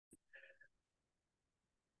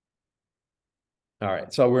All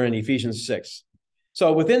right, so we're in Ephesians 6.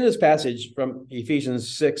 So within this passage from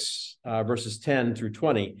Ephesians 6, verses 10 through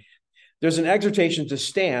 20, there's an exhortation to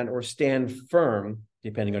stand or stand firm,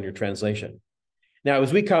 depending on your translation. Now,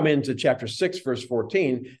 as we come into chapter 6, verse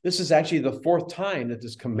 14, this is actually the fourth time that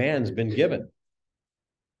this command's been given.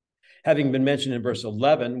 Having been mentioned in verse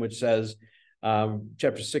 11, which says,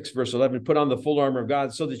 chapter 6, verse 11, put on the full armor of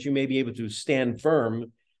God so that you may be able to stand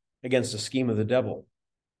firm against the scheme of the devil.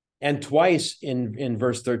 And twice in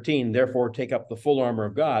verse 13, therefore take up the full armor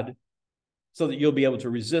of God so that you'll be able to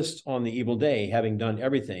resist on the evil day, having done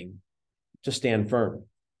everything to stand firm.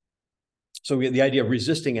 So the idea of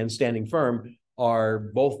resisting and standing firm are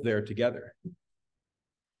both there together.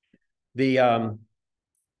 The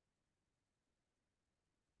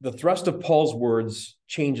thrust of Paul's words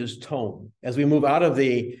changes tone. As we move out of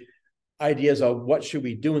the ideas of what should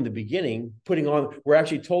we do in the beginning, we're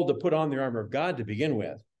actually told to put on the armor of God to begin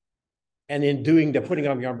with. And in doing the putting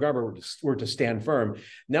on the armor of God, we're to stand firm.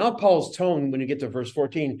 Now Paul's tone, when you get to verse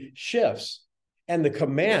 14, shifts. And the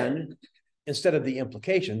command, instead of the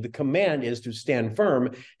implication, the command is to stand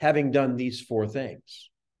firm, having done these four things.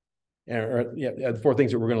 The four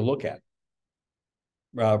things that we're going to look at.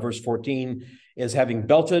 Verse 14 is having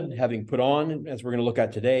belted, having put on, as we're going to look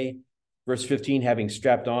at today. Verse 15, having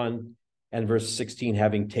strapped on. And verse 16,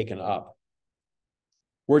 having taken up.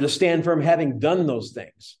 We're to stand firm, having done those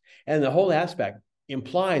things. And the whole aspect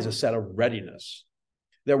implies a set of readiness,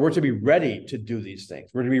 that we're to be ready to do these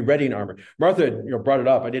things. We're to be ready in armor. Martha, brought it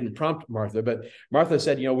up. I didn't prompt Martha, but Martha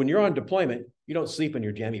said, when you're on deployment, you don't sleep in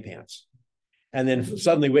your jammy pants and then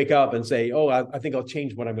suddenly wake up and say, oh, I think I'll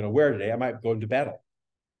change what I'm going to wear today. I might go into battle.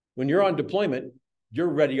 When you're on deployment, you're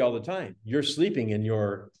ready all the time. You're sleeping in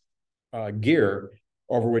your gear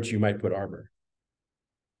over which you might put armor.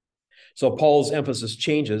 So Paul's emphasis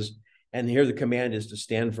changes. And here the command is to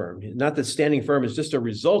stand firm. Not that standing firm is just a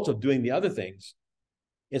result of doing the other things.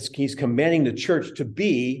 He's commanding the church to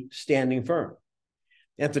be standing firm.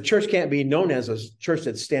 And if the church can't be known as a church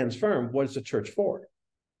that stands firm, what is the church for?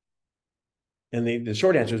 And the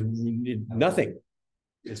short answer is nothing.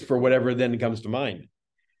 It's for whatever then comes to mind.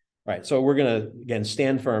 All right, so we're going to, again,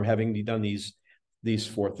 stand firm, having done these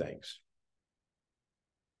four things.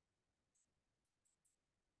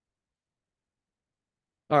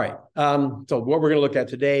 All right, so what we're going to look at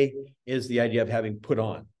today is the idea of having put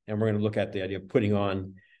on, and we're going to look at the idea of putting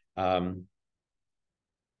on the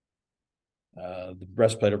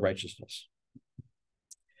breastplate of righteousness.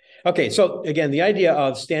 Okay, so again, the idea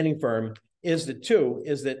of standing firm is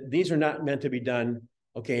that these are not meant to be done,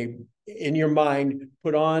 okay, in your mind,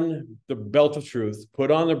 put on the belt of truth, put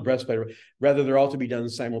on the breastplate, rather they're all to be done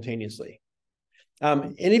simultaneously.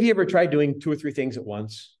 Any of you ever tried doing two or three things at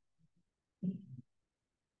once?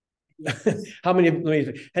 How many of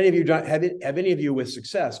you have any of you with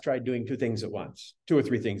success tried doing two things at once, two or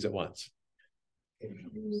three things at once?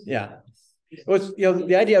 Yeah. Well,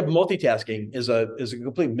 the idea of multitasking is a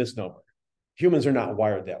complete misnomer. Humans are not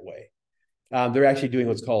wired that way. They're actually doing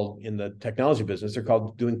what's called, in the technology business, they're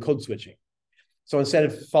called doing code switching. So instead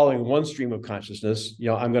of following one stream of consciousness,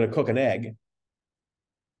 I'm going to cook an egg.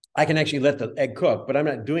 I can actually let the egg cook, but I'm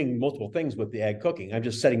not doing multiple things with the egg cooking. I'm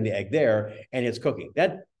just setting the egg there and it's cooking.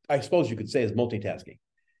 That, I suppose you could say, is multitasking.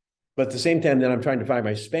 But at the same time, then I'm trying to find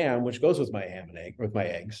my spam, which goes with my ham and egg, with my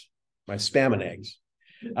eggs, my spam and eggs.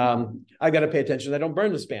 I've got to pay attention that I don't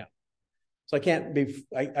burn the spam. So I can't be,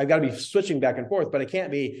 I've got to be switching back and forth, but I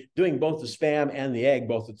can't be doing both the spam and the egg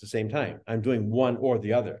both at the same time. I'm doing one or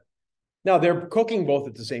the other. Now, they're cooking both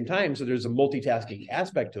at the same time, so there's a multitasking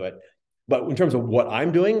aspect to it. But in terms of what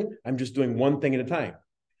I'm doing, I'm just doing one thing at a time.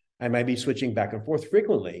 I might be switching back and forth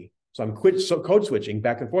frequently. So I'm code switching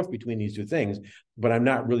back and forth between these two things, but I'm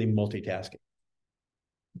not really multitasking.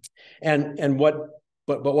 And what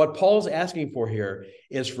Paul's asking for here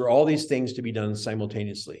is for all these things to be done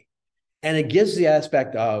simultaneously. And it gives the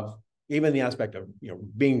aspect of, even the aspect of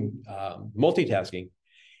being multitasking,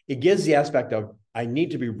 it gives the aspect of, I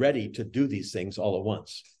need to be ready to do these things all at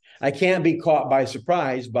once. I can't be caught by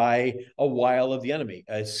surprise by a wile of the enemy,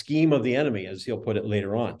 a scheme of the enemy, as he'll put it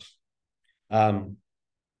later on.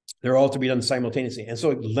 They're all to be done simultaneously. And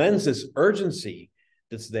so it lends this urgency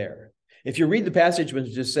that's there. If you read the passage when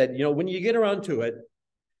it just said, when you get around to it,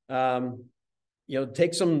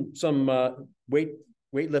 take some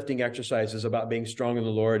weightlifting exercises about being strong in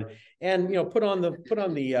the Lord, and put on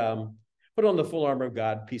the full armor of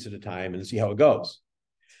God piece at a time and see how it goes.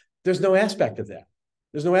 There's no aspect of that.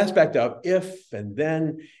 There's no aspect of if and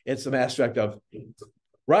then. It's an aspect of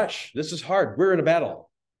rush. This is hard. We're in a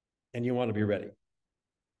battle, and you want to be ready.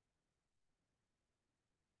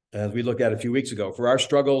 as we looked at a few weeks ago. For our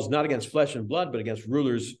struggles, not against flesh and blood, but against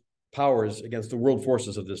rulers, powers, against the world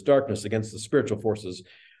forces of this darkness, against the spiritual forces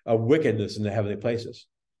of wickedness in the heavenly places.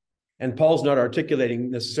 And Paul's not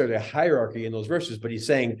articulating necessarily a hierarchy in those verses, but he's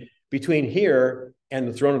saying between here and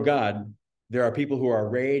the throne of God, there are people who are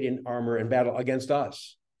arrayed in armor and battle against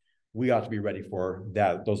us. We ought to be ready for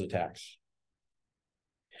those attacks.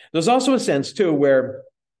 There's also a sense, too, where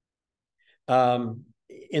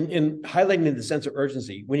in highlighting the sense of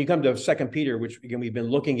urgency, when you come to 2 Peter, which, again, we've been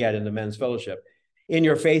looking at in the men's fellowship, in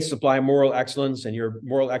your faith supply moral excellence, and your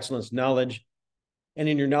moral excellence knowledge, and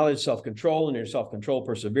in your knowledge self-control, and in your self-control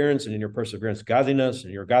perseverance, and in your perseverance godliness,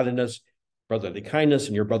 and your godliness brotherly kindness,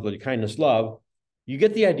 and your brotherly kindness love. You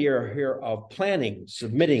get the idea here of planning,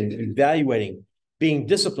 submitting, evaluating, being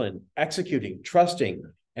disciplined, executing, trusting,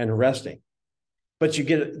 and resting. But you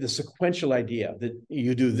get the sequential idea that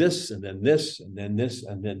you do this, and then this, and then this,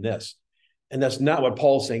 and then this. And that's not what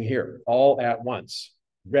Paul's saying here, all at once.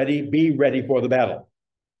 Ready, be ready for the battle.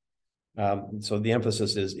 So the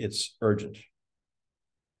emphasis is it's urgent.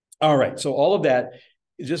 All right, so all of that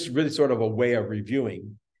is just really sort of a way of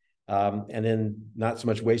reviewing, and then not so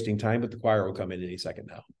much wasting time, but the choir will come in any second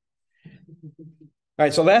now. All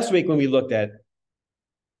right, so last week when we looked at,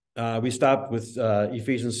 we stopped with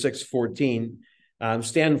Ephesians 6:14.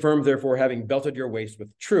 Stand firm, therefore, having belted your waist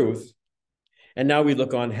with truth. And now we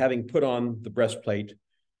look on having put on the breastplate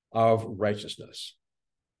of righteousness.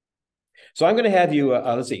 So I'm going to have you,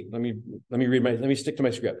 let's see, let me stick to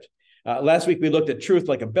my script. Last week we looked at truth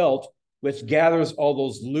like a belt, which gathers all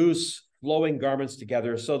those loose, flowing garments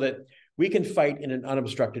together so that we can fight in an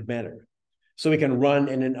unobstructed manner, so we can run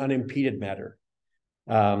in an unimpeded manner.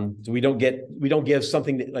 So we don't give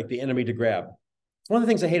something like the enemy to grab. One of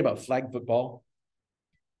the things I hate about flag football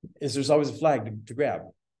is there's always a flag to grab.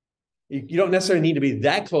 You don't necessarily need to be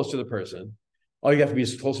that close to the person. All you have to be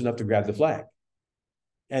is close enough to grab the flag.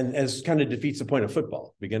 And as kind of defeats the point of football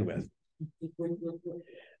to begin with.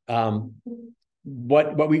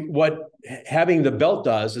 What having the belt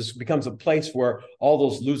does is becomes a place where all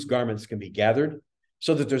those loose garments can be gathered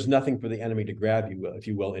so that there's nothing for the enemy to grab you, if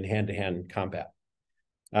you will, in hand-to-hand combat.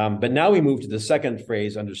 But now we move to the second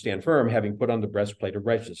phrase, understand firm, having put on the breastplate of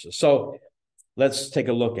righteousness. So let's take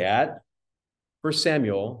a look at 1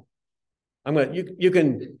 Samuel. I've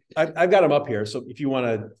got them up here. So if you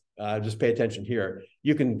want to just pay attention here,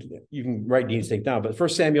 you can write these things down. But 1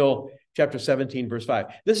 Samuel chapter 17, verse 5.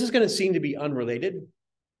 This is going to seem to be unrelated,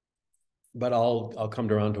 but I'll come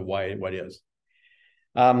around to why it is.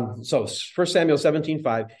 So 1 Samuel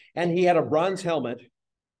 17:5, and he had a bronze helmet.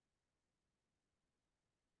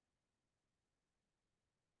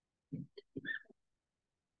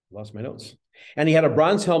 Lost my notes. And he had a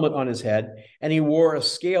bronze helmet on his head, and he wore a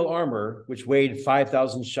scale armor which weighed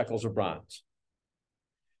 5,000 shekels of bronze.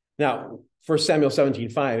 Now, 1 Samuel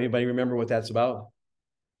 17:5, anybody remember what that's about?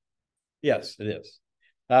 Yes, it is.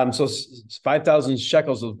 So 5,000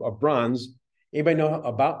 shekels of bronze. Anybody know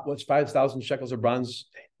about what 5,000 shekels of bronze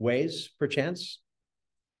weighs, perchance?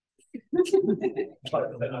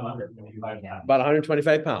 About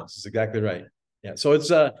 125 pounds. That's exactly right. Yeah. So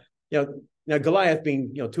it's now Goliath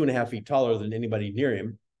being 2.5 feet taller than anybody near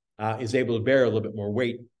him is able to bear a little bit more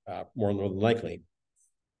weight, more than likely.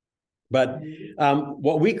 But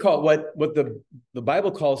what the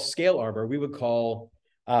Bible calls scale armor, we would call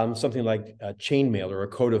something like a chainmail or a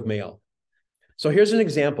coat of mail. So here's an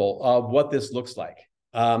example of what this looks like.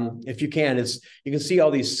 If you can see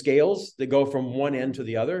all these scales that go from one end to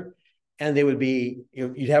the other, and they would be,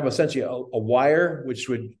 you'd have essentially a wire which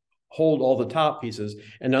would hold all the top pieces,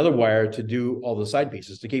 another wire to do all the side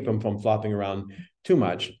pieces to keep them from flopping around too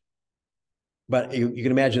much. But you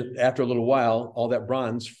can imagine after a little while, all that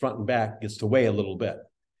bronze front and back gets to weigh a little bit.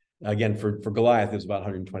 Again, for Goliath, it's about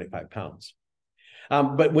 125 pounds.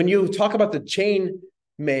 But when you talk about the chain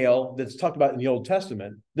mail that's talked about in the Old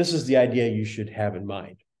Testament, this is the idea you should have in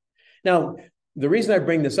mind. Now, the reason I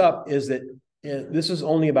bring this up is that this is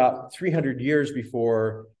only about 300 years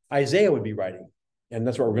before Isaiah would be writing. And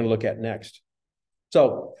that's what we're going to look at next.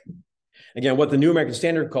 So, again, what the New American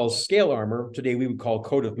Standard calls scale armor, today we would call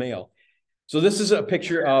coat of mail. So this is a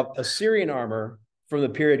picture of Assyrian armor from the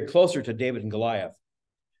period closer to David and Goliath,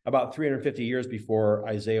 about 350 years before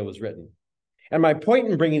Isaiah was written. And my point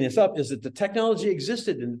in bringing this up is that the technology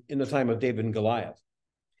existed in the time of David and Goliath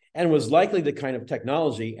and was likely the kind of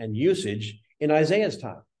technology and usage in Isaiah's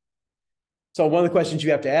time. So one of the questions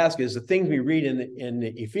you have to ask is the things we read in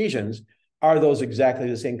Ephesians, are those exactly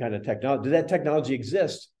the same kind of technology? Did that technology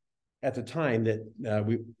exist at the time that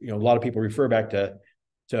a lot of people refer back to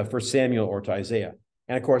 1 Samuel or to Isaiah?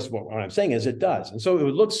 And of course, what I'm saying is it does. And so it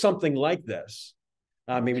would look something like this.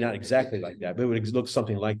 Maybe not exactly like that, but it would look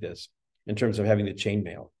something like this in terms of having the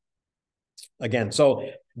chainmail. Again, so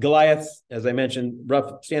Goliath, as I mentioned,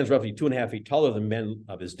 stands roughly 2.5 feet taller than men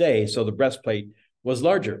of his day, so the breastplate was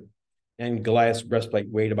larger. And Goliath's breastplate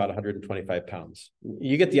weighed about 125 pounds.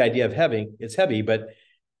 You get the idea of it's heavy, but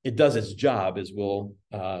it does its job, as we'll,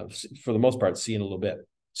 for the most part, see in a little bit.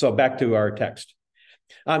 So back to our text.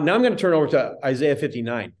 Now I'm going to turn over to Isaiah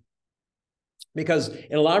 59. Because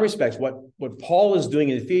in a lot of respects, what Paul is doing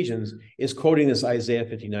in Ephesians is quoting this Isaiah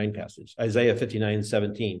 59 passage, Isaiah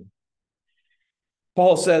 59:17.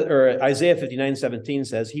 Paul said, or Isaiah 59:17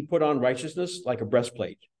 says, he put on righteousness like a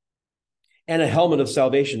breastplate and a helmet of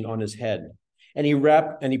salvation on his head. And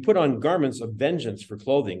he put on garments of vengeance for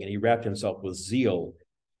clothing, and he wrapped himself with zeal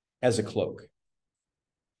as a cloak.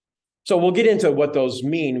 So we'll get into what those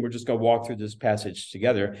mean. We're just going to walk through this passage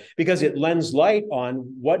together because it lends light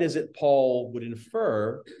on what is it Paul would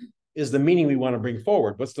infer is the meaning we want to bring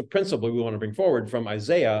forward. What's the principle we want to bring forward from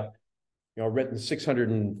Isaiah, written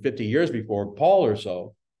 650 years before Paul or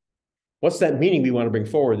so? What's that meaning we want to bring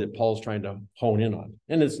forward that Paul's trying to hone in on?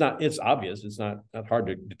 And it's obvious. It's not hard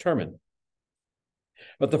to determine.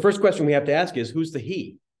 But the first question we have to ask is, who's the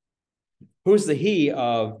he? Who's the he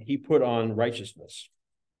of he put on righteousness?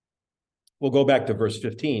 We'll go back to verse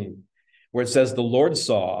 15, where it says, the Lord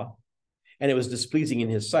saw, and it was displeasing in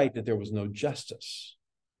his sight that there was no justice.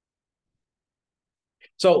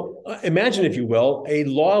 So imagine, if you will, a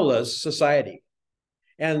lawless society.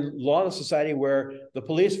 And lawless society where the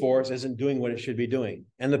police force isn't doing what it should be doing,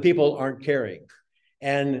 and the people aren't caring.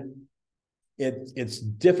 And it's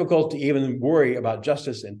difficult to even worry about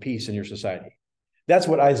justice and peace in your society. That's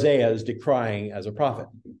what Isaiah is decrying as a prophet.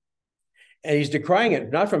 And he's decrying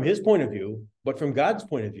it not from his point of view, but from God's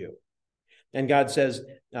point of view. And God says,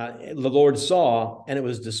 the Lord saw, and it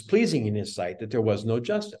was displeasing in his sight that there was no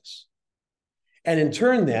justice. And in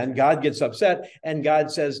turn, then, God gets upset, and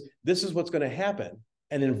God says, this is what's going to happen.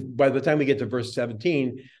 And then by the time we get to verse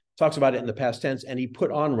 17, talks about it in the past tense, and he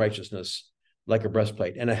put on righteousness like a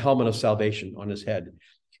breastplate and a helmet of salvation on his head.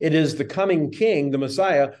 It is the coming king, the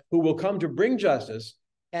Messiah, who will come to bring justice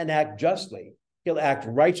and act justly. He'll act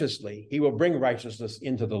righteously. He will bring righteousness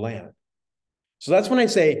into the land. So that's when I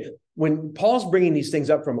say, when Paul's bringing these things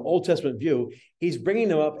up from Old Testament view, he's bringing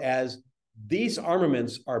them up as these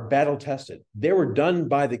armaments are battle tested. They were done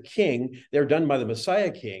by the king. They're done by the Messiah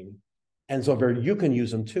king. And so you can use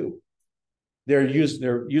them too. They're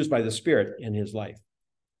used by the Spirit in his life.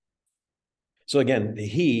 So again, the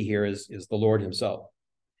he here is the Lord himself.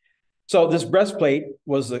 So this breastplate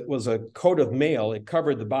was a coat of mail. It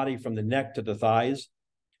covered the body from the neck to the thighs,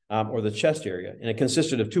 or the chest area. And it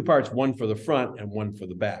consisted of two parts, one for the front and one for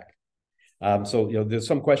the back. So there's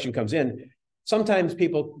some question comes in. Sometimes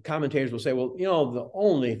commentators will say, well, the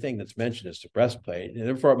only thing that's mentioned is the breastplate, and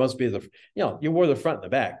therefore it must be you wore the front and the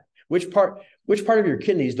back. Which part of your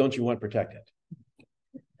kidneys don't you want protected?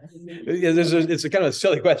 It's a kind of a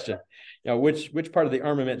silly question. Which part of the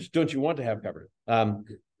armament don't you want to have covered?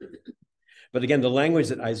 But again, the language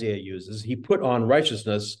that Isaiah uses, he put on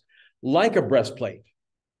righteousness like a breastplate.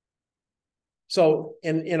 So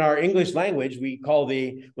in our English language, we call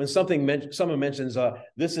when someone mentions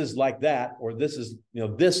this is like that, or this is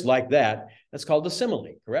this like that, that's called a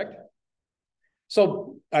simile, correct?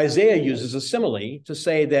 So Isaiah uses a simile to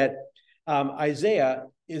say that Isaiah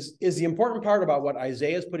is the important part about what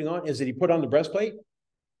Isaiah is putting on is that he put on the breastplate?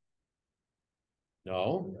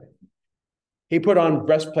 No. He put on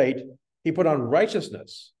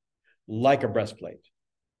righteousness like a breastplate.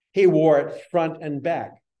 He wore it front and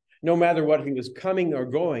back. No matter what he was coming or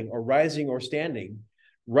going or rising or standing,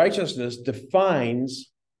 righteousness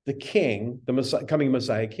defines the king, the coming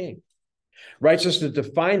Messiah king. Righteousness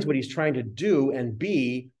defines what he's trying to do and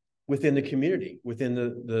be within the community, within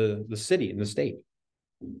the city and the state.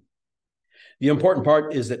 The important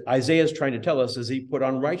part is that Isaiah is trying to tell us is he put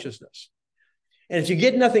on righteousness. And if you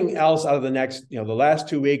get nothing else out of the next, the last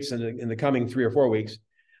 2 weeks and in the coming 3 or 4 weeks,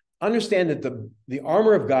 understand that the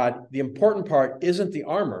armor of God, the important part isn't the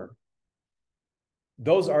armor.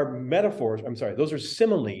 Those are metaphors. Those are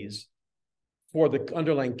similes for the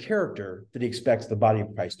underlying character that he expects the body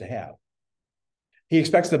of Christ to have. He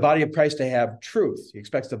expects the body of Christ to have truth. He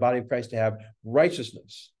expects the body of Christ to have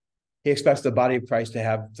righteousness. He expects the body of Christ to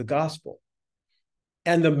have the gospel.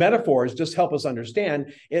 And the metaphors just help us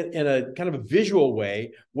understand in a kind of a visual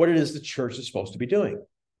way what it is the church is supposed to be doing.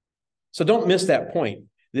 So don't miss that point.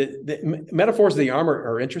 The metaphors of the armor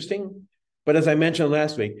are interesting, but as I mentioned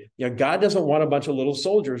last week, God doesn't want a bunch of little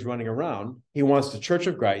soldiers running around. He wants the church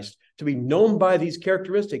of Christ to be known by these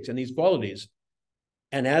characteristics and these qualities.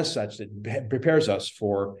 And as such, it prepares us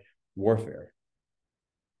for warfare.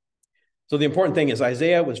 So the important thing is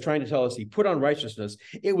Isaiah was trying to tell us he put on righteousness.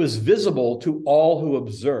 It was visible to all who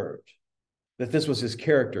observed that this was his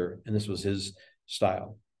character and this was his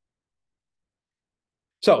style.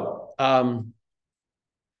 So,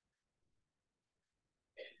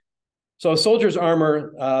 so a soldier's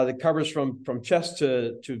armor that covers from chest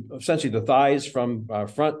to essentially the thighs, from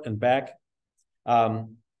front and back. The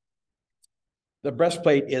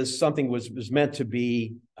breastplate is something was meant to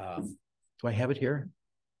be. Do I have it here?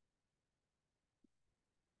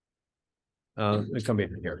 Let me come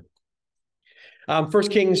in here. 1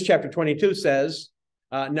 Kings chapter 22 says,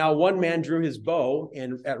 now one man drew his bow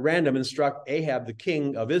and at random and struck Ahab, the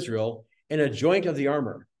king of Israel, in a joint of the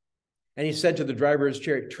armor. And he said to the driver of his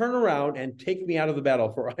chariot, turn around and take me out of the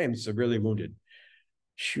battle, for I am severely wounded.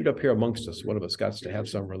 Shoot up here amongst us. One of us got to have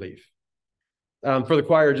some relief. For the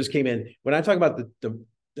choir just came in. When I talk about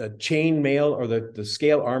the chain mail or the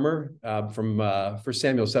scale armor from 1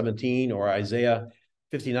 Samuel 17 or Isaiah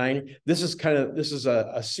 59, this is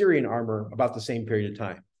a Syrian armor about the same period of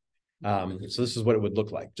time. So this is what it would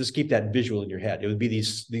look like. Just keep that visual in your head. It would be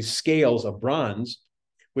these scales of bronze,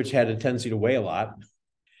 which had a tendency to weigh a lot.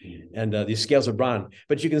 And these scales of bronze.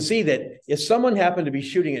 But you can see that if someone happened to be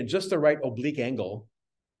shooting at just the right oblique angle,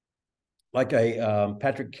 like a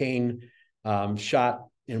Patrick Kane shot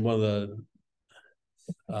in one of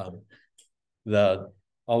all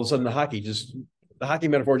of a sudden the hockey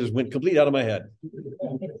metaphor just went completely out of my head.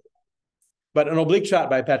 But an oblique shot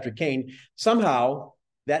by Patrick Kane, somehow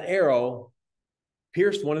that arrow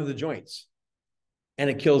pierced one of the joints. And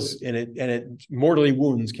it kills, and it mortally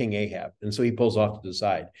wounds King Ahab, and so he pulls off to the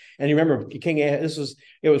side. And you remember, King Ahab.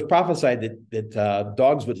 It was prophesied that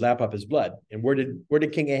dogs would lap up his blood. And where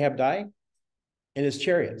did King Ahab die? In his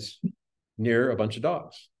chariots, near a bunch of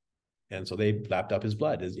dogs. And so they lapped up his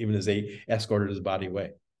blood, even as they escorted his body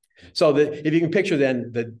away. So if you can picture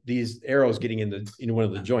then these arrows getting in one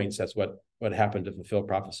of the joints, that's what happened to fulfill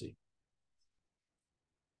prophecy.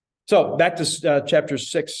 So back to chapter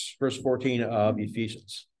 6, verse 14 of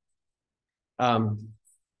Ephesians. What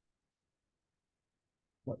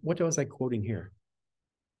was I quoting here?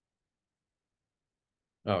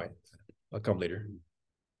 Oh, wait, I'll come later.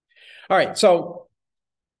 All right, so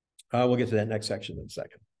we'll get to that next section in a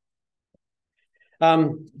second.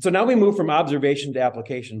 So now we move from observation to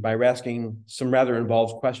application by asking some rather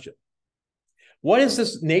involved question. What is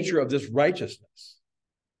this nature of this righteousness?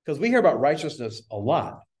 Because we hear about righteousness a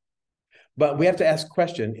lot. But we have to ask a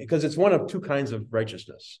question because it's one of two kinds of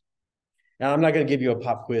righteousness. Now, I'm not going to give you a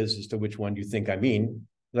pop quiz as to which one you think I mean,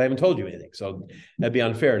 because I haven't told you anything. So that'd be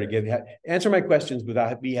unfair to answer my questions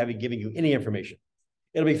without me giving you any information.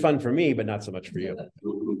 It'll be fun for me, but not so much for you.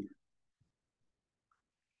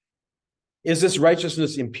 Is this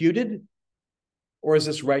righteousness imputed, or is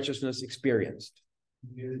this righteousness experienced?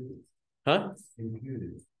 Imputed. Huh?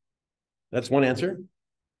 Imputed. That's one answer.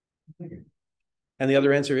 And the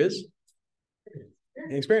other answer is?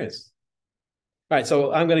 Experience. All right,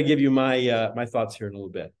 so I'm going to give you my thoughts here in a little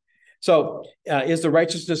bit. So is the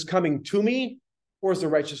righteousness coming to me, or is the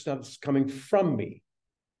righteousness coming from me?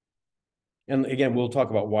 And again, we'll talk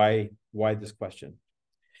about why this question.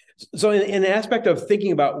 So in the aspect of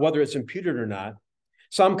thinking about whether it's imputed or not,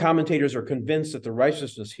 some commentators are convinced that the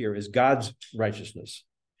righteousness here is God's righteousness,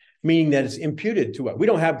 meaning that it's imputed to us. We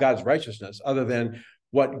don't have God's righteousness other than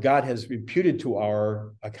what God has imputed to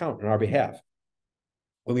our account on our behalf.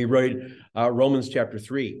 When we read Romans chapter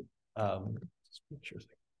 3,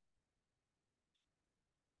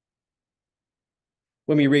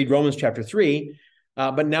 when we read Romans chapter 3,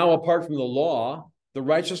 but now apart from the law, the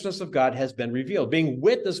righteousness of God has been revealed, being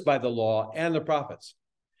witnessed by the law and the prophets.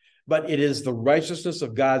 But it is the righteousness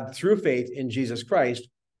of God through faith in Jesus Christ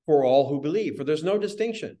for all who believe. For there's no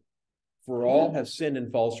distinction. For all have sinned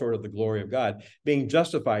and fall short of the glory of God, being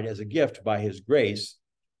justified as a gift by his grace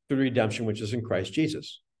through the redemption which is in Christ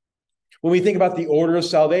Jesus. When we think about the order of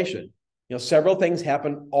salvation, several things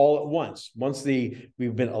happen all at once. Once we've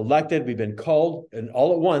been elected, we've been called, and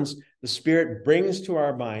all at once, the Spirit brings to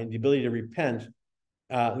our mind the ability to repent,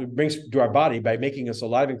 brings to our body by making us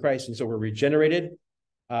alive in Christ. And so we're regenerated,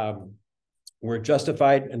 we're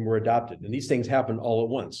justified, and we're adopted. And these things happen all at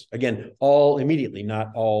once. Again, all immediately, not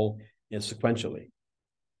all sequentially.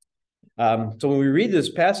 So when we read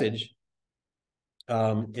this passage,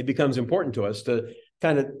 it becomes important to us to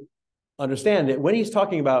kind of understand that when he's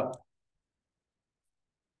talking about,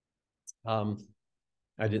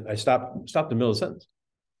 I stopped in the middle of the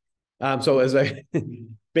sentence. So as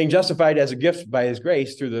being justified as a gift by his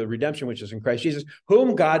grace through the redemption which is in Christ Jesus,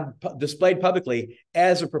 whom God displayed publicly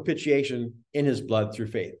as a propitiation in his blood through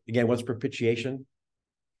faith. Again, what's propitiation?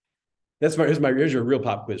 Here's your real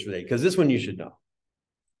pop quiz for today, because this one you should know.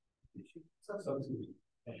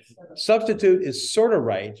 Substitute is sort of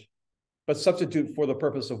right, but substitute for the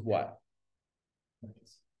purpose of what?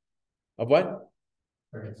 Of what?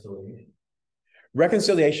 Reconciliation.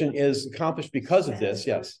 Reconciliation is accomplished because of this,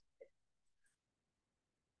 yes.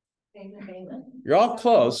 Amen. You're all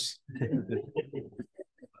close,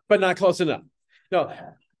 but not close enough. No,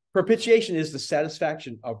 propitiation is the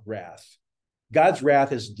satisfaction of wrath. God's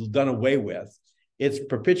wrath is done away with. It's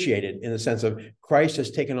propitiated in the sense of Christ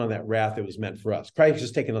has taken on that wrath that was meant for us. Christ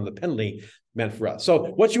has taken on the penalty meant for us. So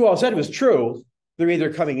what you all said was true. They're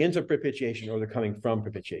either coming into propitiation or they're coming from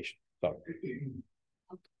propitiation.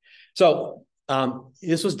 So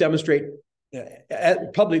this was displayed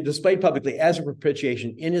publicly as a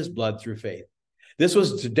propitiation in his blood through faith. This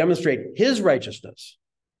was to demonstrate his righteousness,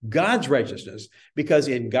 God's righteousness, because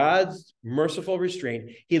in God's merciful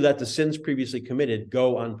restraint, he let the sins previously committed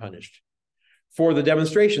go unpunished. For the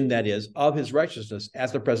demonstration, that is, of his righteousness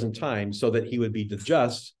at the present time, so that he would be the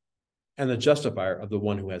just and the justifier of the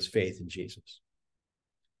one who has faith in Jesus.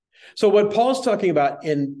 So what Paul's talking about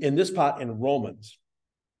in this part in Romans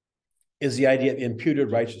is the idea of imputed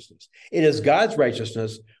righteousness. It is God's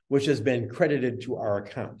righteousness which has been credited to our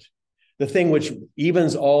account, the thing which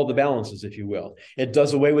evens all the balances, if you will. It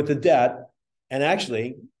does away with the debt, and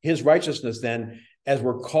actually his righteousness then, as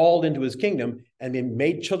we're called into his kingdom and being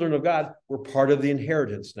made children of God, we're part of the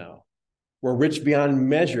inheritance now. We're rich beyond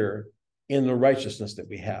measure in the righteousness that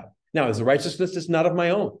we have. Now, is the righteousness that's not of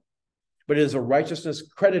my own, but it is a righteousness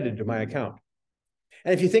credited to my account.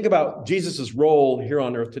 And if you think about Jesus's role here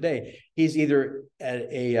on earth today, he's either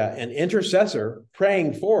an intercessor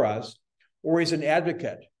praying for us, or he's an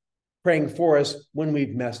advocate praying for us when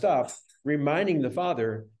we've messed up, reminding the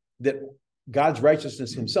Father that God's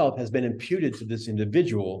righteousness himself has been imputed to this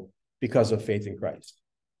individual because of faith in Christ.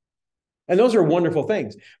 And those are wonderful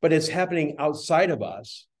things, but it's happening outside of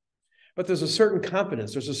us. But there's a certain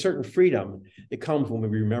confidence, there's a certain freedom that comes when we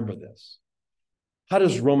remember this. How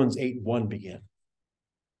does Romans 8:1 begin?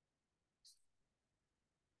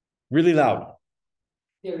 Really loud.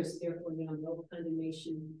 There is therefore now no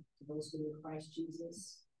condemnation to those who are in Christ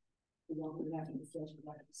Jesus, who walk in after the flesh,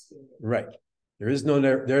 but after the spirit. Right. There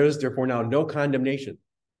is therefore now no condemnation.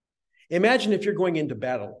 Imagine if you're going into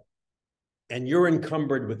battle and you're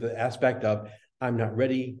encumbered with the aspect of, I'm not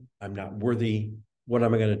ready, I'm not worthy, what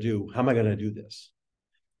am I going to do? How am I going to do this?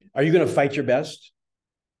 Are you going to fight your best?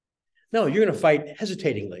 No, you're going to fight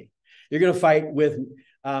hesitatingly. You're going to fight with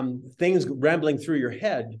things rambling through your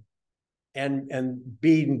head and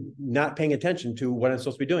being not paying attention to what I'm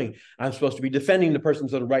supposed to be doing. I'm supposed to be defending the person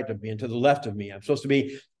to the right of me and to the left of me. I'm supposed to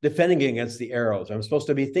be defending against the arrows. I'm supposed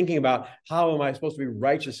to be thinking about how am I supposed to be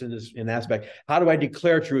righteous in this aspect? How do I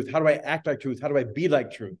declare truth? How do I act like truth? How do I be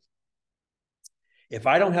like truth? If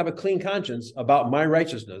I don't have a clean conscience about my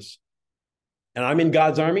righteousness and I'm in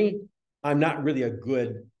God's army, I'm not really a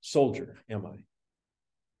good soldier, am I?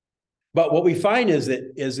 But what we find is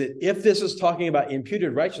that if this is talking about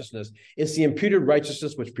imputed righteousness, it's the imputed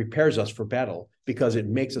righteousness which prepares us for battle because it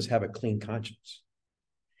makes us have a clean conscience.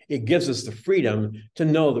 It gives us the freedom to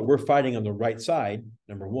know that we're fighting on the right side,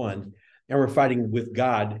 number one, and we're fighting with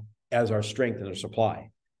God as our strength and our supply.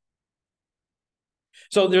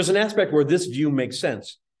 So there's an aspect where this view makes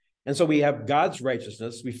sense. And so we have God's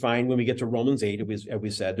righteousness. We find when we get to Romans 8, as we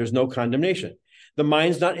said, there's no condemnation. The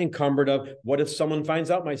mind's not encumbered of what if someone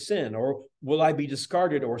finds out my sin, or will I be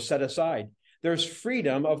discarded or set aside? There's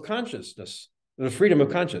freedom of consciousness. There's freedom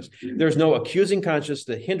of conscience. There's no accusing conscience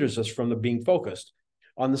that hinders us from being focused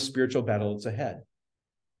on the spiritual battle that's ahead.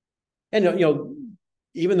 And,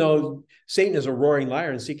 even though Satan is a roaring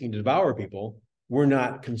liar and seeking to devour people, we're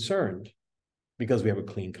not concerned because we have a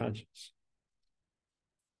clean conscience.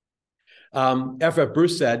 F.F.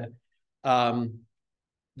 Bruce said,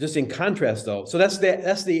 just in contrast, though, so that's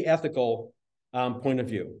the ethical point of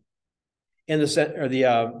view, in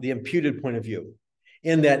the imputed point of view,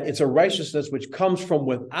 in that it's a righteousness which comes from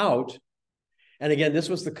without. And again, this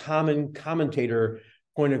was the common commentator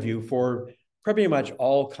point of view for pretty much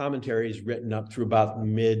all commentaries written up through about the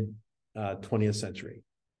mid 20th century.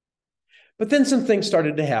 But then some things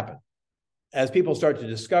started to happen as people start to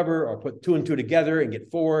discover or put two and two together and get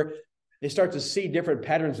four. They start to see different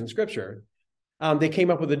patterns in Scripture. They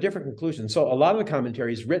came up with a different conclusion. So a lot of the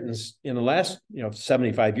commentaries written in the last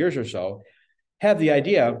 75 years or so have the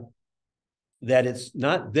idea that it's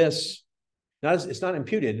not it's not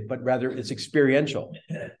imputed, but rather it's experiential,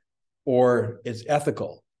 or it's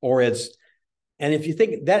ethical, and if you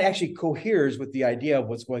think that actually coheres with the idea of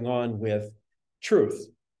what's going on with truth.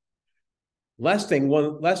 Last week, one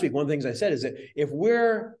of the things I said is that if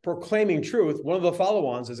we're proclaiming truth, one of the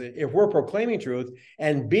follow-ons is that if we're proclaiming truth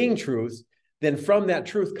and being truth, then from that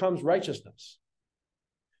truth comes righteousness.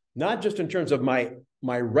 Not just in terms of my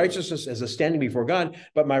righteousness as a standing before God,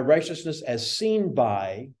 but my righteousness as seen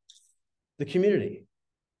by the community.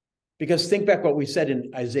 Because think back what we said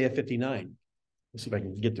in Isaiah 59. Let's see if I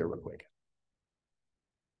can get there real quick.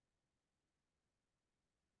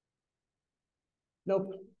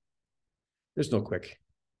 Nope. There's no quick.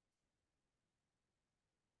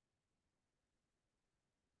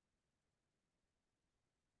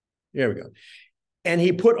 There we go. And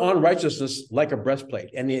he put on righteousness like a breastplate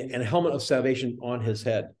and a helmet of salvation on his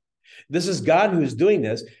head. This is God who's doing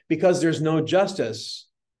this because there's no justice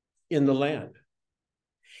in the land.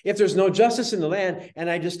 If there's no justice in the land, and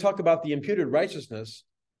I just talk about the imputed righteousness,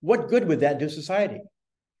 what good would that do society?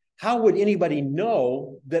 How would anybody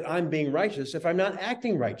know that I'm being righteous if I'm not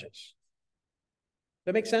acting righteous?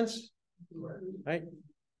 That makes sense? Right?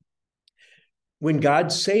 When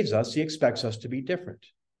God saves us, he expects us to be different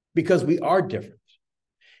because we are different.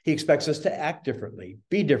 He expects us to act differently,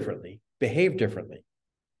 be differently, behave differently.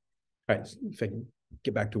 All right, if I can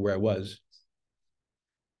get back to where I was.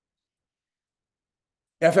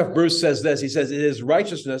 F.F. Bruce says this. He says, it is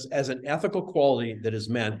righteousness as an ethical quality that is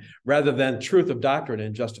meant rather than truth of doctrine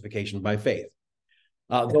and justification by faith,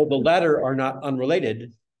 though the latter are not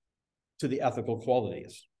unrelated to the ethical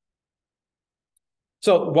qualities.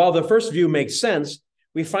 So while the first view makes sense,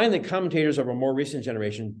 we find that commentators of a more recent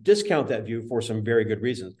generation discount that view for some very good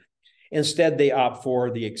reasons. Instead, they opt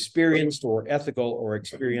for the experienced or ethical or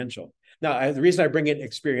experiential. Now, the reason I bring in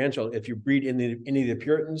experiential, if you read any of the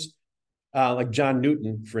Puritans, like John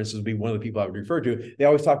Newton, for instance, would be one of the people I would refer to, they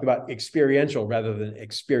always talked about experiential rather than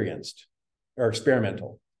experienced or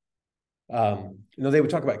experimental. No, they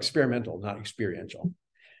would talk about experimental, not experiential.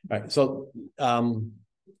 All right, so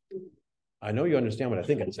I know you understand what I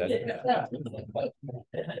think I said.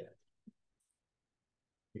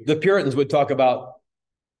 The Puritans would talk about,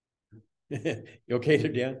 you okay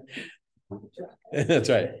there, Dan? That's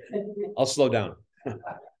right. I'll slow down.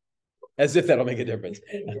 As if that'll make a difference.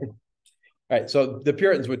 All right, so the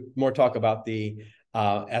Puritans would more talk about the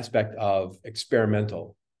aspect of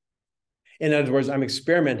experimental. In other words, I'm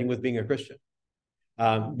experimenting with being a Christian.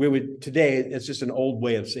 Today, it's just an old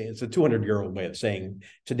way of saying, it's a 200-year-old way of saying,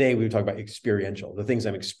 today we would talk about experiential, the things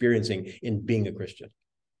I'm experiencing in being a Christian.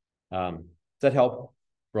 Does that help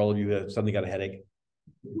for all of you who have suddenly got a headache?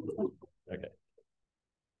 Okay.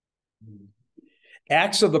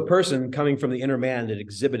 Acts of the person coming from the inner man that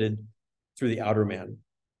exhibited through the outer man.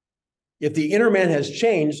 If the inner man has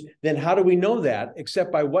changed, then how do we know that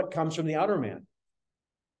except by what comes from the outer man?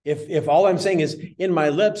 If all I'm saying is in my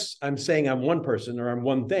lips, I'm saying I'm one person or I'm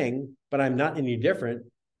one thing, but I'm not any different,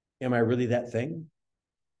 am I really that thing?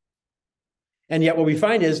 And yet what we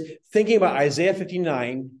find is thinking about Isaiah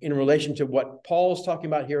 59 in relation to what Paul's talking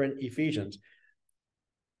about here in Ephesians.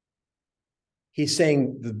 He's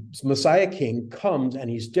saying the Messiah King comes and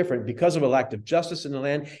he's different because of a lack of justice in the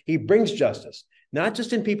land. He brings justice, not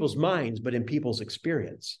just in people's minds, but in people's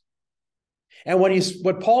experience. And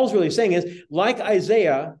what Paul's really saying is, like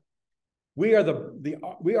Isaiah, we are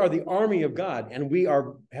the army of God, and we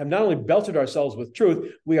have not only belted ourselves with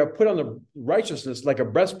truth, we are put on the righteousness like a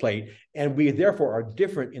breastplate, and we therefore are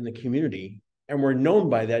different in the community, and we're known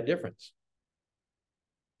by that difference.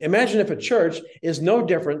 Imagine if a church is no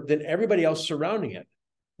different than everybody else surrounding it.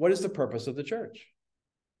 What is the purpose of the church?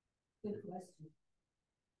 Good question.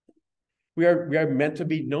 We are meant to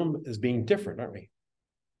be known as being different, aren't we?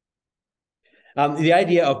 The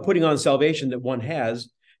idea of putting on salvation that one has,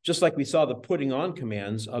 just like we saw the putting on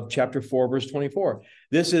commands of chapter 4, verse 24.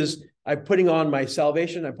 This is, I'm putting on my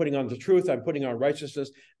salvation, I'm putting on the truth, I'm putting on righteousness.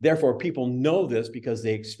 Therefore, people know this because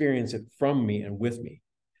they experience it from me and with me.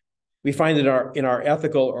 We find that in our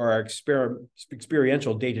ethical or our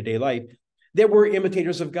experiential day-to-day life that we're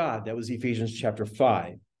imitators of God. That was Ephesians chapter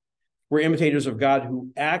 5. We're imitators of God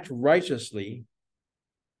who act righteously,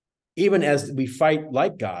 even as we fight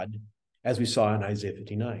like God, as we saw in Isaiah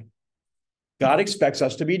 59. God expects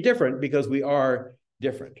us to be different because we are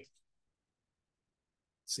different.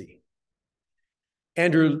 Let's see.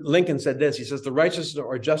 Andrew Lincoln said this. He says, the righteousness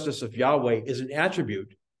or justice of Yahweh is an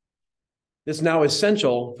attribute that's now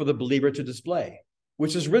essential for the believer to display,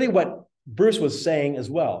 which is really what Bruce was saying as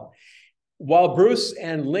well. While Bruce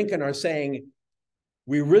and Lincoln are saying,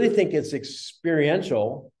 we really think it's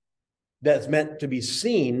experiential, that's meant to be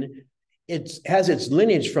seen, it has its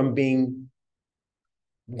lineage from being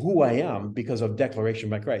who I am because of declaration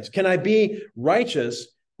by Christ. Can I be righteous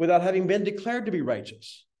without having been declared to be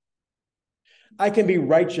righteous? I can be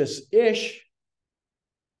righteous-ish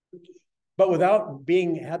But without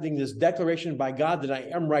having this declaration by God that I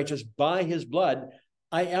am righteous by his blood,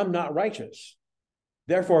 I am not righteous.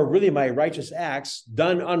 Therefore, really, my righteous acts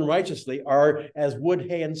done unrighteously are as wood,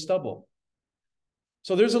 hay, and stubble.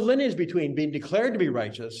 So there's a lineage between being declared to be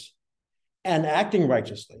righteous and acting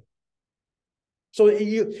righteously. So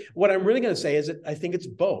what I'm really going to say is that I think it's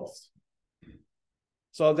both.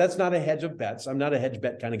 So that's not a hedge of bets. I'm not a hedge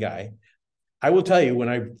bet kind of guy. I will tell you when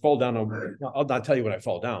I fall down. I'll not tell you when I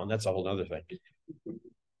fall down. That's a whole other thing.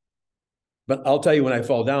 But I'll tell you when I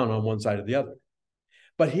fall down on one side or the other.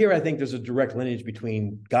 But here I think there's a direct lineage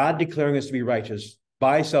between God declaring us to be righteous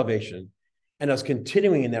by salvation and us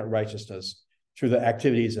continuing in that righteousness through the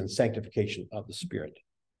activities and sanctification of the Spirit.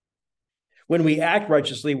 When we act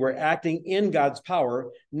righteously, we're acting in God's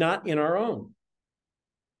power, not in our own.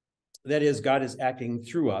 That is, God is acting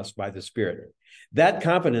through us by the Spirit. That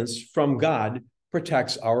confidence from God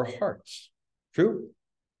protects our hearts. True?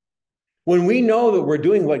 When we know that we're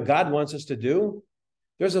doing what God wants us to do,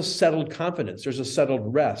 there's a settled confidence, there's a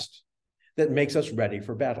settled rest that makes us ready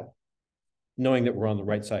for battle, knowing that we're on the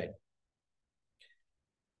right side.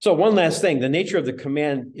 So one last thing, the nature of the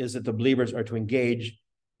command is that the believers are to engage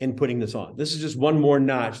in putting this on. This is just one more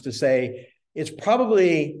notch to say it's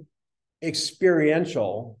probably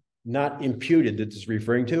experiential, not imputed that it's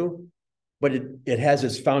referring to, but it has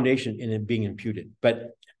its foundation in it being imputed.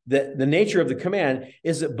 But the nature of the command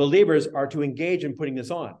is that believers are to engage in putting this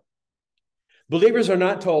on. Believers are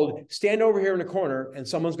not told, stand over here in a corner and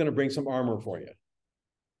someone's going to bring some armor for you.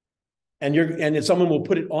 And someone will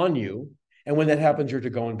put it on you. And when that happens, you're to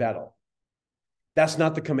go in battle. That's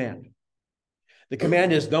not the command. The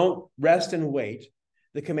command is don't rest and wait.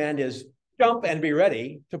 The command is jump and be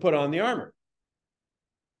ready to put on the armor.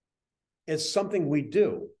 It's something we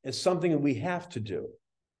do. It's something we have to do.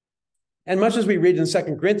 And much as we read in 2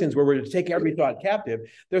 Corinthians, where we're to take every thought captive,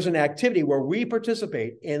 there's an activity where we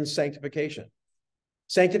participate in sanctification.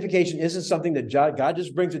 Sanctification isn't something that God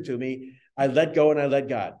just brings it to me. I let go and I let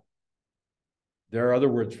God. There are other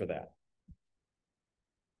words for that.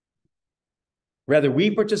 Rather,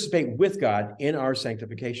 we participate with God in our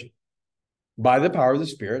sanctification by the power of the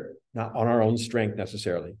Spirit, not on our own strength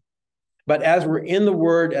necessarily. But as we're in the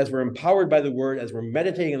Word, as we're empowered by the Word, as we're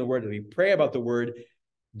meditating in the Word, as we pray about the Word,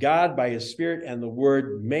 God, by his Spirit and the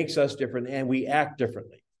Word, makes us different and we act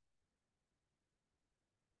differently.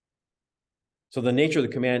 So the nature of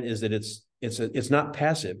the command is that it's not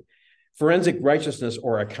passive. Forensic righteousness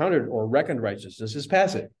or accounted or reckoned righteousness is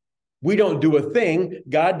passive. We don't do a thing.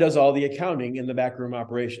 God does all the accounting in the backroom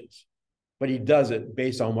operations, but he does it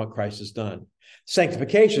based on what Christ has done.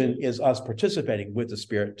 Sanctification is us participating with the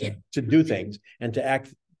Spirit to do things and to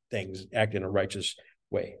act in a righteous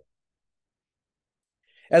way.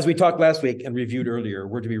 As we talked last week and reviewed earlier,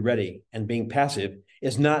 we're to be ready, and being passive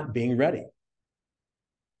is not being ready.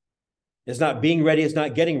 It's not being ready, it's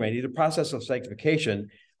not getting ready. The process of sanctification,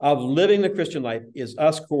 of living the Christian life, is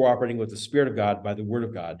us cooperating with the Spirit of God by the Word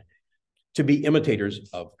of God to be imitators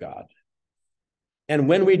of God. And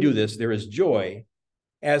when we do this, there is joy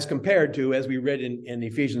as compared to, as we read in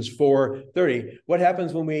Ephesians 4:30, what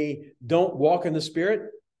happens when we don't walk in the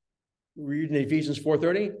Spirit? We read in Ephesians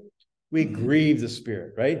 4:30, we grieve the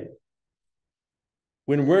Spirit, right?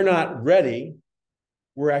 When we're not ready,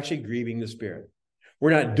 we're actually grieving the Spirit.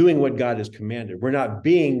 We're not doing what God has commanded. We're not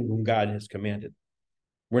being whom God has commanded.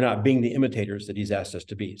 We're not being the imitators that he's asked us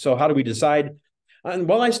to be. So how do we decide? And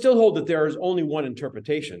while I still hold that there is only one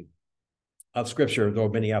interpretation of Scripture, there are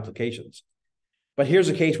many applications. But here's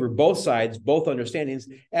a case where both sides, both understandings,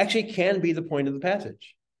 actually can be the point of the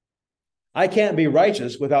passage. I can't be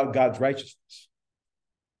righteous without God's righteousness.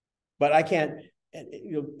 But I can't,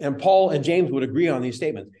 and Paul and James would agree on these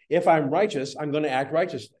statements. If I'm righteous, I'm going to act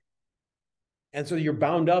righteously. And so you're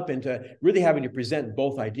bound up into really having to present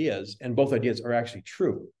both ideas, and both ideas are actually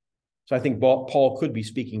true. So I think Paul could be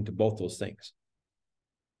speaking to both those things.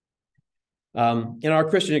 In our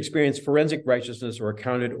Christian experience, forensic righteousness or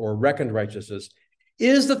accounted or reckoned righteousness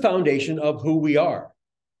is the foundation of who we are.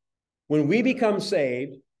 When we become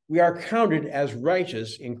saved, we are counted as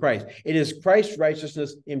righteous in Christ. It is Christ's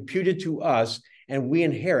righteousness imputed to us, and we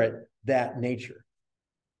inherit that nature.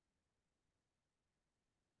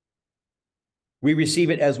 We receive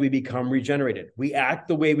it as we become regenerated. We act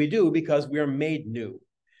the way we do because we are made new.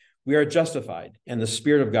 We are justified, and the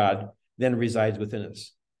Spirit of God then resides within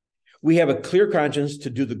us. We have a clear conscience to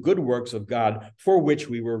do the good works of God for which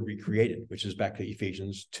we were recreated, which is back to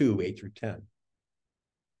Ephesians 2:8-10.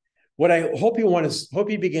 What I hope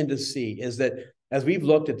you begin to see is that as we've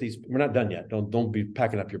looked at these, we're not done yet. Don't be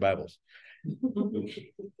packing up your Bibles.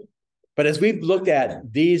 But as we've looked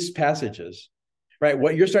at these passages, right?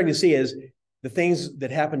 What you're starting to see is the things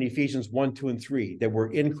that happened in Ephesians 1, 2, and 3, that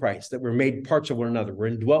were in Christ, that were made parts of one another, were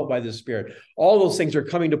indwelt by the Spirit. All those things are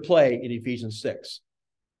coming to play in Ephesians 6.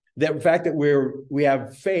 That fact that we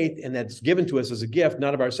have faith and that's given to us as a gift,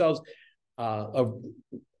 not of ourselves,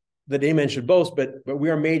 that any man should boast, but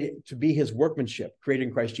we are made to be his workmanship, created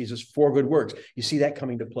in Christ Jesus for good works. You see that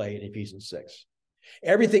coming to play in Ephesians 6.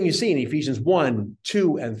 Everything you see in Ephesians 1,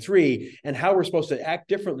 2, and 3, and how we're supposed to act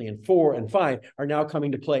differently in 4 and 5 are now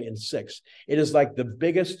coming to play in 6. It is like the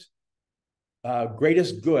biggest,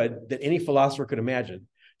 greatest good that any philosopher could imagine,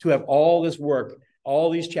 to have all this work,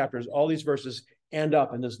 all these chapters, all these verses end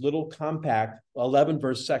up in this little compact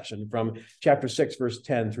 11-verse section from chapter 6, verse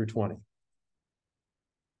 10 through 20.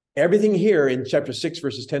 Everything here in chapter 6,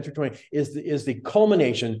 verses 10 through 20 is the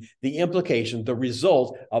culmination, the implication, the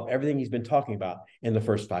result of everything he's been talking about in the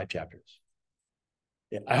first 5 chapters.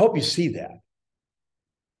 I hope you see that.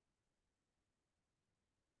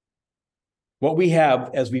 What we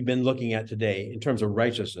have, as we've been looking at today in terms of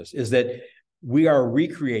righteousness, is that we are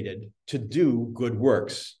recreated to do good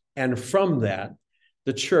works. And from that,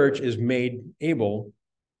 the church is made able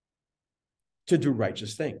to do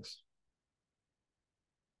righteous things.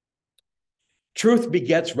 Truth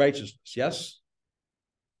begets righteousness, yes?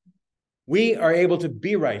 We are able to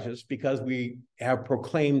be righteous because we have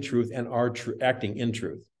proclaimed truth and are acting in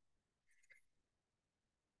truth.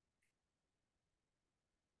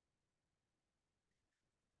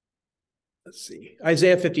 Let's see.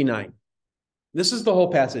 Isaiah 59. This is the whole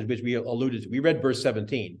passage which we alluded to. We read verse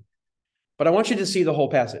 17. But I want you to see the whole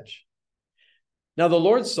passage. Now the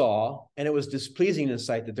Lord saw, and it was displeasing in his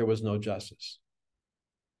sight that there was no justice.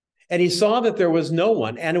 And he saw that there was no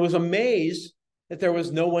one, and was amazed that there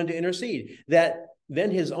was no one to intercede. That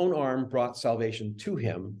then his own arm brought salvation to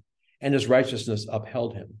him, and his righteousness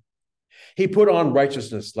upheld him. He put on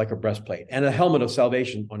righteousness like a breastplate, and a helmet of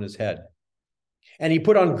salvation on his head. And he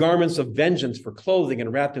put on garments of vengeance for clothing,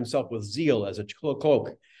 and wrapped himself with zeal as a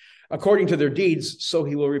cloak. According to their deeds, so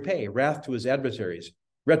he will repay wrath to his adversaries,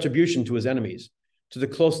 retribution to his enemies. To the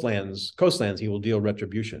coastlands he will deal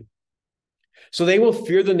retribution. So they will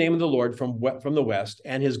fear the name of the Lord from the west,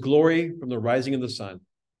 and his glory from the rising of the sun.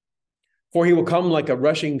 For he will come like a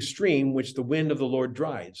rushing stream, which the wind of the Lord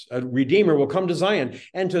drives. A redeemer will come to Zion,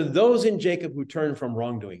 and to those in Jacob who turn from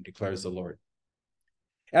wrongdoing, declares the Lord.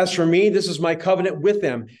 As for me, this is my covenant with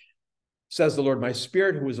them, says the Lord. My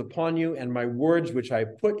spirit who is upon you, and my words which I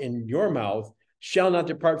put in your mouth shall not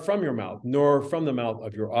depart from your mouth, nor from the mouth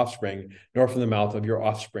of your offspring, nor from the mouth of your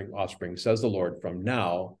offspring, says the Lord, from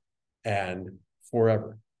now and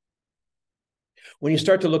forever. When you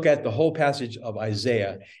start to look at the whole passage of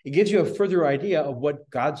Isaiah, it gives you a further idea of what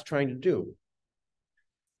God's trying to do.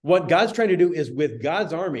 What God's trying to do is, with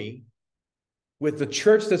God's army, with the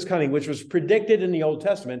church that's coming, which was predicted in the Old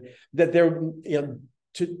Testament, that there,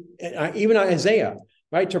 even Isaiah,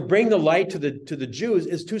 right, to bring the light to the Jews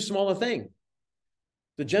is too small a thing.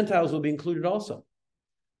 The Gentiles will be included also.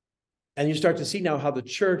 And you start to see now how the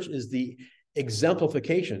church is the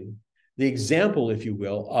exemplification, the example, if you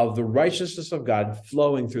will, of the righteousness of God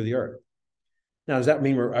flowing through the earth. Now, does that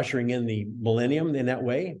mean we're ushering in the millennium in that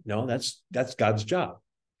way? No, that's God's job.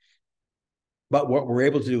 But what we're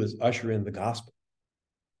able to do is usher in the gospel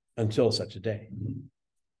until such a day.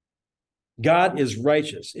 God is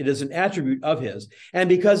righteous. It is an attribute of his. And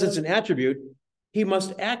because it's an attribute, he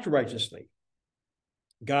must act righteously.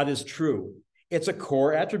 God is true. It's a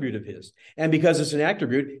core attribute of his. And because it's an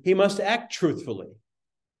attribute, he must act truthfully.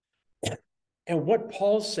 And what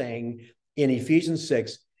Paul's saying in Ephesians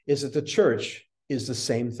 6 is that the church is the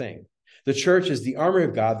same thing. The church is the army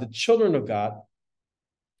of God, the children of God,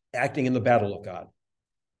 acting in the battle of God.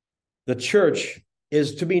 The church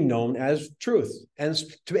is to be known as truth and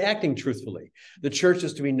to be acting truthfully. The church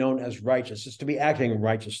is to be known as righteous, is to be acting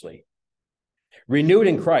righteously. Renewed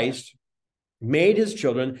in Christ, made his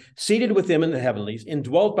children, seated with him in the heavenlies,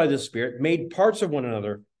 indwelt by the Spirit, made parts of one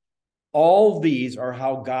another. All these are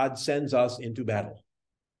how God sends us into battle.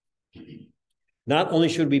 Not only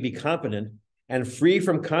should we be confident and free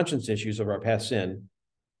from conscience issues of our past sin,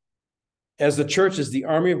 as the church is the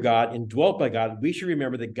army of God, indwelt by God, we should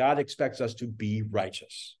remember that God expects us to be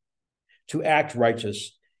righteous, to act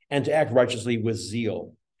righteous, and to act righteously with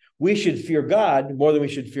zeal. We should fear God more than we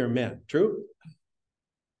should fear men. True?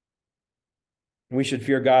 We should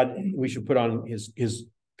fear God. We should put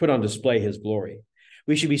on display his glory.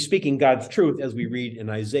 We should be speaking God's truth, as we read in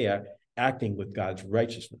Isaiah, acting with God's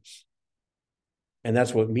righteousness. And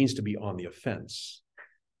that's what it means to be on the offense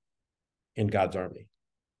in God's army.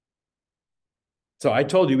 So I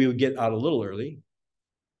told you we would get out a little early.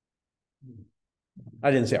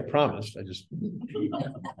 I didn't say I promised. I'm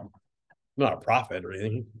not a prophet or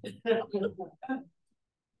anything.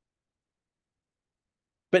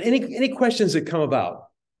 But any questions that come about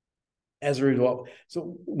as a result?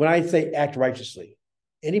 So when I say act righteously,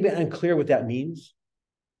 anybody unclear what that means?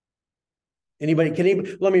 Anybody?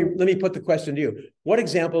 Let me put the question to you. What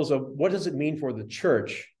examples of what does it mean for the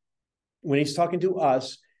church when he's talking to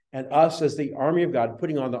us and us as the army of God,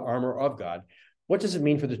 putting on the armor of God? What does it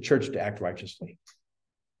mean for the church to act righteously?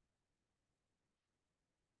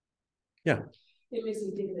 Yeah. It makes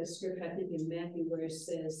me think of that scripture, I think in Matthew, where it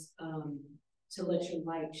says, to let your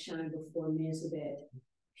light shine before men so that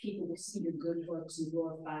people will see your good works and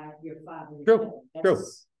glorify your Father. True.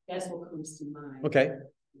 That's what comes to mind. Okay.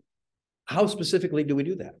 How specifically do we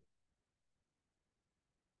do that?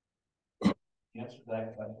 The answer to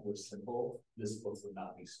that question was simple. This book would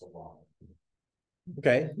not be so long.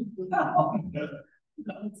 Okay.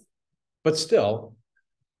 But still,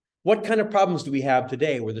 what kind of problems do we have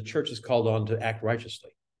today where the church is called on to act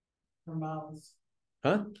righteously? Our mouths.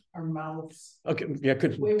 Huh? Our mouths. Okay. Yeah.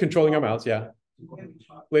 Controlling our mouths. Yeah. The way we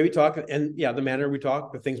talk. The way we talk, and yeah, the manner we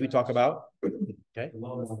talk, the things we talk about. Okay.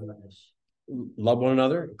 Love one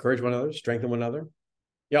another, encourage one another, strengthen one another.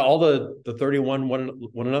 Yeah, all the 31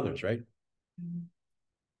 one another's, right?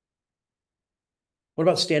 What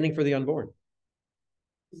about standing for the unborn?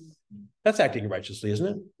 That's acting righteously, isn't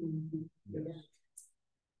it? Yeah.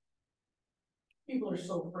 People are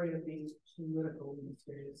so afraid of being political these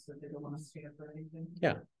days that they don't want to stand for anything.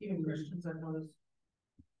 Yeah. Even Christians, I've noticed.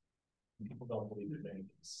 People don't believe that they can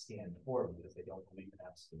stand for it because they don't believe in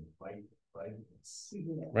absolute right.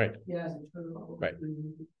 Right. Yeah, it's true. Right.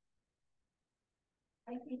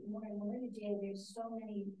 I think more and more today, there's so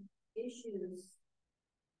many issues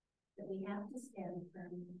that we have to stand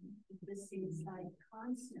firm this side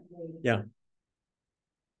constantly. Yeah.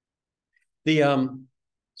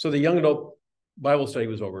 So the young adult Bible study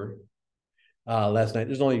was over last night.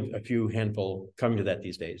 There's only a few handful coming to that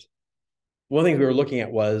these days. One of the things we were looking at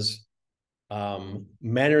was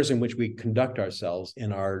manners in which we conduct ourselves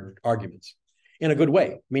in our arguments in a good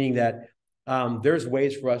way, meaning that there's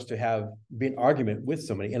ways for us to be an argument with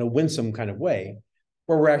somebody in a winsome kind of way,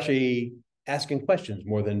 where we're actually asking questions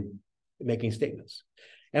more than making statements.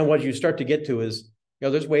 And what you start to get to is,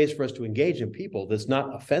 there's ways for us to engage in people that's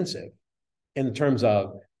not offensive, in terms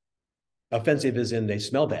of offensive as in they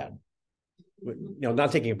smell bad.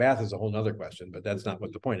 Not taking a bath is a whole nother question, but that's not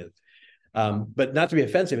what the point is. But not to be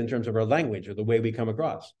offensive in terms of our language or the way we come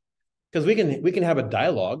across, because we can have a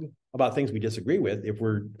dialogue about things we disagree with if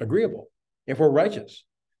we're agreeable, if we're righteous,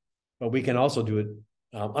 but we can also do it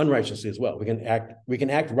unrighteously as well. We can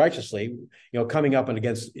act righteously, coming up and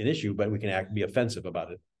against an issue, but we can be offensive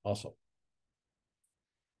about it also.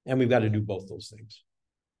 And we've got to do both those things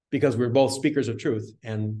because we're both speakers of truth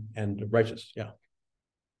and righteous. Yeah.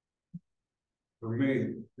 For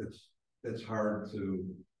me, it's hard to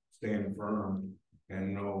stand firm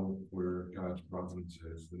and know where God's providence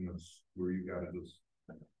is, and that's where you got to just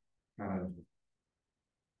kind of,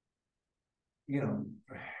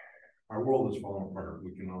 our world is falling apart.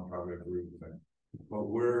 We can all probably agree with that. But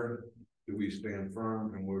where do we stand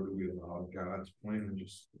firm, and where do we allow God's plan and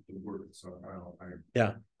just to work itself out?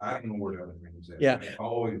 I don't know where that is at. Yeah. I'm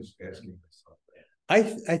always asking myself that.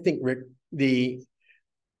 I think, Rick,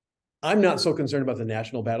 I'm not so concerned about the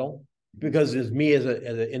national battle, because as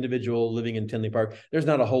an individual living in Tinley Park, there's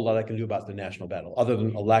not a whole lot I can do about the national battle other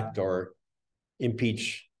than elect or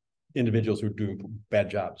impeach individuals who are doing bad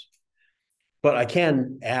jobs. But I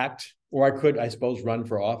can act, or I could, I suppose, run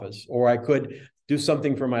for office, or I could do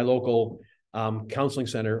something for my local counseling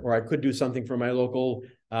center, or I could do something for my local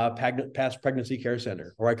past pregnancy care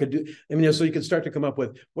center, or I could do, so you can start to come up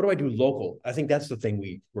with, what do I do local? I think that's the thing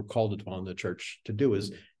we were called upon the church to do,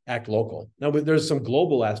 is act local. Now, there's some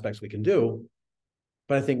global aspects we can do,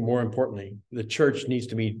 but I think more importantly, the church needs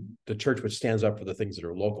to be the church which stands up for the things that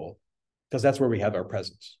are local, because that's where we have our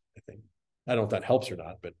presence, I think. I don't know if that helps or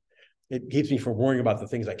not, but it keeps me from worrying about the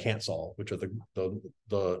things I can't solve, which are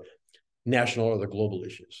the national or the global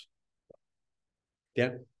issues. Yeah.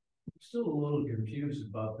 I'm still a little confused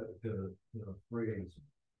about the phrase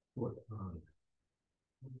 "put on."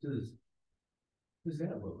 What does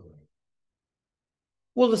that look like?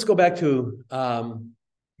 Well, let's go back to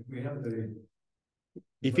If we have the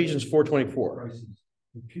Ephesians 4:24. prices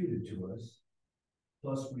imputed to us,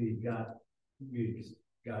 plus God gave us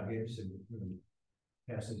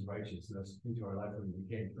passed His righteousness into our life when we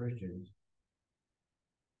became Christians,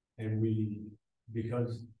 and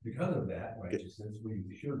because of that righteousness, we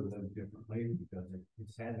should live differently because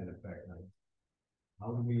it's had an effect on us.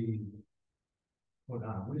 How do we put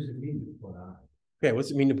on? What does it mean to put on? Okay,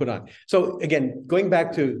 what's it mean to put on? So again, going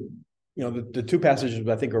back to, the two passages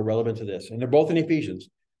I think are relevant to this, and they're both in Ephesians.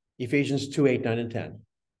 Ephesians 2, 8, 9, and 10.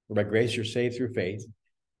 For by grace you're saved through faith,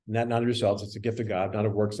 and that not of yourselves, it's a gift of God, not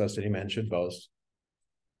of works, lest any man should boast.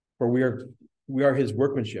 For we are his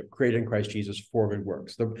workmanship, created in Christ Jesus for good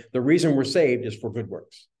works. The reason we're saved is for good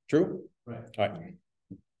works. True? Right. All right.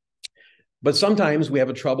 But sometimes we have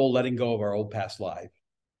a trouble letting go of our old past life.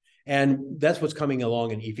 And that's what's coming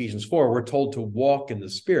along in Ephesians 4. We're told to walk in the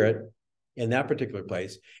Spirit in that particular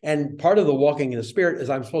place. And part of the walking in the Spirit is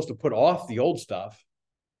I'm supposed to put off the old stuff,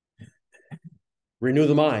 renew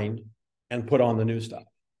the mind, and put on the new stuff.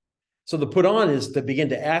 So the put on is to begin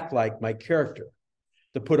to act like my character.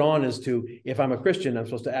 The put on is to, if I'm a Christian, I'm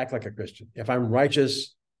supposed to act like a Christian. If I'm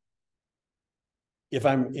righteous, if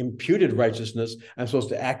I'm imputed righteousness, I'm supposed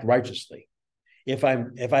to act righteously. If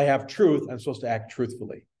I have truth, I'm supposed to act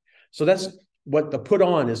truthfully. So that's what the put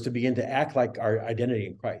on is, to begin to act like our identity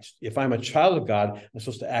in Christ. If I'm a child of God, I'm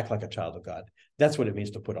supposed to act like a child of God. That's what it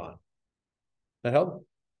means to put on. That help?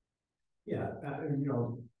 Yeah,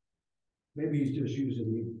 maybe he's just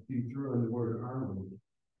using, he threw in the word armor,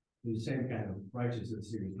 the same kind of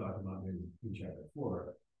righteousness he was talking about in chapter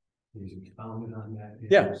 4. He's expounded on that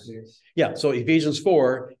in 6. Yeah, so Ephesians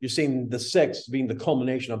 4, you're seeing the 6 being the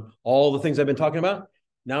culmination of all the things I've been talking about.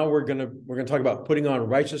 Now we're gonna talk about putting on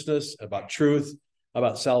righteousness, about truth,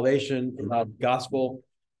 about salvation, about gospel.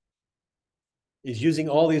 He's using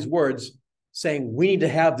all these words, saying we need to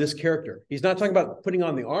have this character. He's not talking about putting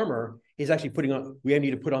on the armor. He's actually we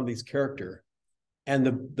need to put on these character. And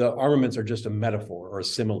the armaments are just a metaphor or a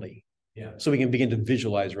simile. Yeah. So we can begin to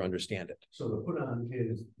visualize or understand it. So the put on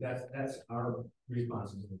is, that's our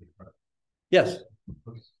responsibility. Yes.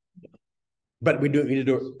 Okay. But we need to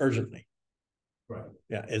do it urgently. Right.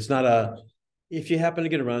 Yeah. It's not if you happen to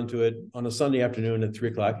get around to it on a Sunday afternoon at 3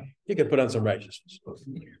 o'clock, you could put on some righteousness.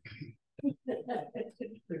 I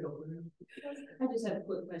just have a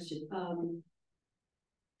quick question.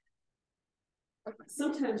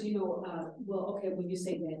 Sometimes, okay, when you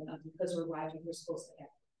say that because we're righteous, we're supposed to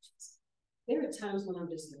act righteous. There are times when I'm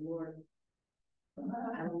just like, Lord,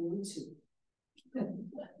 I don't want to.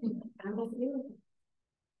 I don't feel it.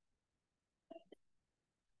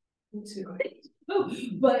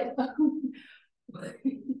 But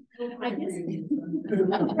I guess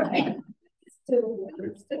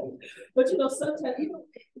but sometimes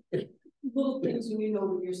little things when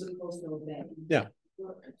when you're supposed to obey. Yeah.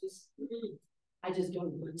 I just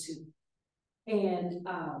don't want to. And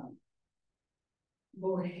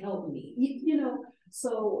Lord help me.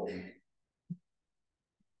 So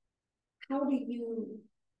how do you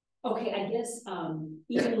I guess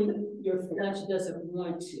even when your flesh doesn't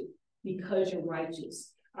want to, because you're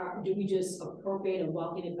righteous, do we just appropriate and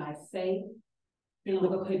walk in it by faith? And I'm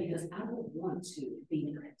like, okay, because I don't want to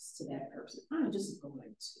be nice to that person. I'm just going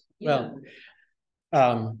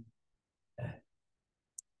to.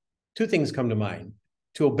 Two things come to mind.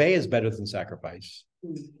 To obey is better than sacrifice.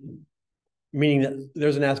 Mm-hmm. Meaning that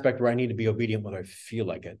there's an aspect where I need to be obedient whether I feel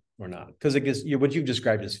like it or not. Because it gets, what you've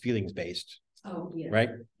described as feelings based. Oh, yeah. Right?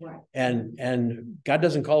 Right. And God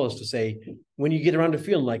doesn't call us to say, when you get around to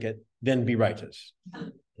feeling like it, then be righteous.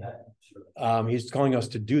 Yeah, He's calling us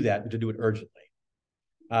to do that and to do it urgently.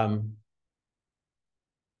 I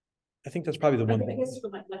think that's probably the one thing. I guess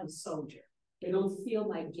like a soldier. They don't feel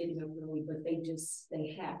like getting up early, but they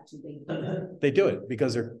have to. They do it. They do it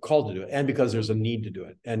because they're called to do it, and because there's a need to do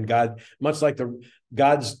it. And God, much like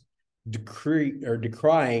God's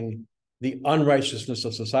decrying the unrighteousness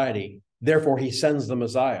of society, therefore he sends the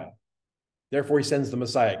Messiah. Therefore he sends the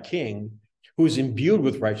Messiah King, who is imbued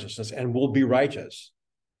with righteousness and will be righteous.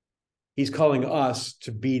 He's calling us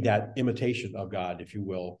to be that imitation of God, if you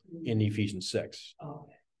will, in Ephesians 6.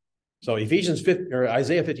 Okay. So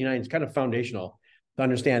Isaiah 59 is kind of foundational to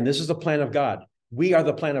understand this is the plan of God. We are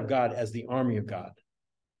the plan of God as the army of God.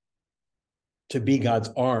 To be God's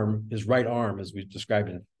arm, his right arm, as we described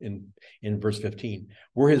in verse 15.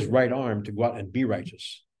 We're his right arm to go out and be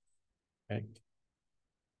righteous. Okay.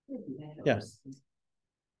 Yeah.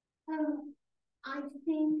 I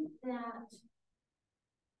think that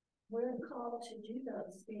we're called to do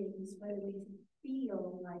those things, whether we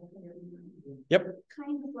feel like it. Yep.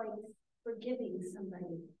 Kind of like forgiving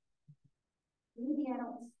somebody. Maybe I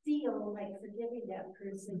don't feel like forgiving that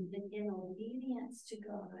person, but in obedience to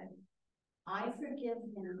God, I forgive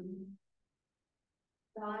them,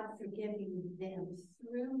 God forgiving them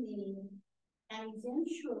through me, and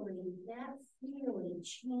eventually that feeling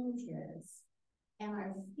changes, and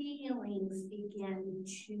our feelings begin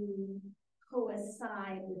to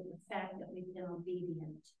coincide with the fact that we've been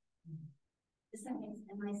obedient.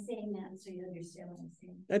 Am I saying that so you understand what I'm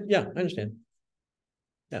saying? Yeah, I understand.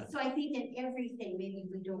 Yeah. So I think in everything, maybe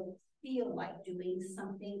we don't feel like doing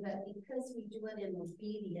something, but because we do it in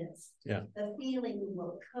obedience, yeah, the feeling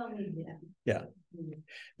will come then. Yeah.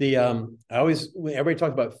 I always, when everybody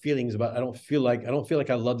talks about feelings about, I don't feel like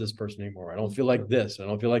I love this person anymore. I don't feel like this. I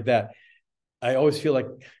don't feel like that. I always feel like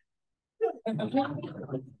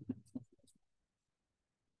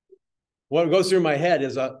what goes through my head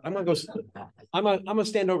is I'm gonna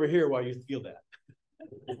stand over here while you feel that.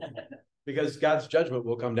 Because God's judgment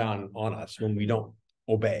will come down on us when we don't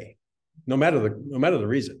obey, no matter the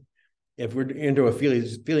reason. If we're into a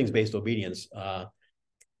feelings-based obedience,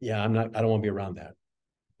 yeah, I don't want to be around that.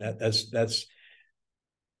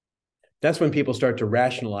 That's when people start to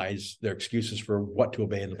rationalize their excuses for what to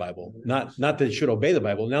obey in the Bible. Not that they should obey the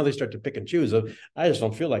Bible. Now they start to pick and choose of, I just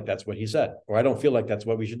don't feel like that's what he said, or I don't feel like that's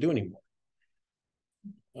what we should do anymore.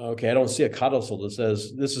 Okay, I don't see a codicil that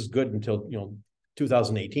says this is good until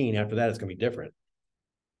 2018. After that, it's going to be different.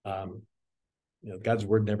 God's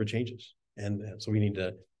word never changes, and so we need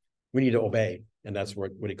to obey, and that's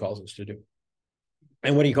what he calls us to do.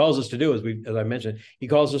 And what he calls us to do is, as I mentioned, he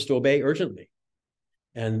calls us to obey urgently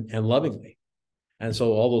and lovingly. And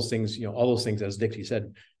so all those things, as Dixie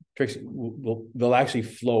said, Trixie, they'll actually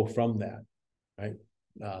flow from that, right?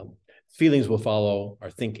 Feelings will follow our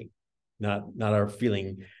thinking, not our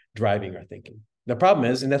feeling driving our thinking. The problem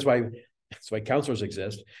is, and that's why counselors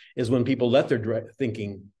exist, is when people let their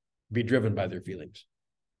thinking be driven by their feelings.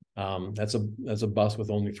 That's a bus with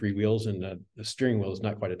only 3 wheels, and the steering wheel is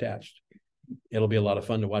not quite attached. It'll be a lot of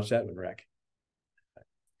fun to watch that one wreck.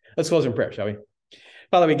 Let's close in prayer, shall we?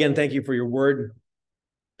 Father, again, thank you for your word.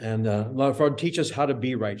 And Lord, teach us how to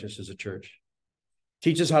be righteous as a church.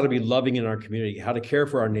 Teach us how to be loving in our community, how to care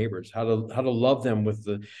for our neighbors, how to love them with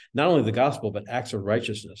not only the gospel, but acts of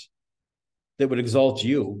righteousness that would exalt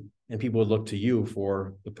you, and people would look to you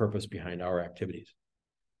for the purpose behind our activities.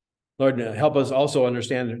 Lord, help us also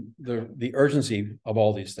understand the urgency of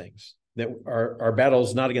all these things, that our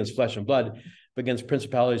battles not against flesh and blood, but against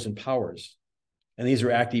principalities and powers. And these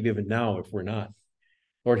are active even now if we're not.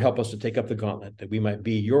 Lord, help us to take up the gauntlet that we might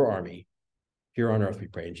be your army here on earth, we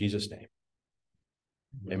pray in Jesus' name.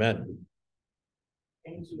 Amen.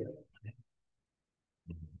 Thank you.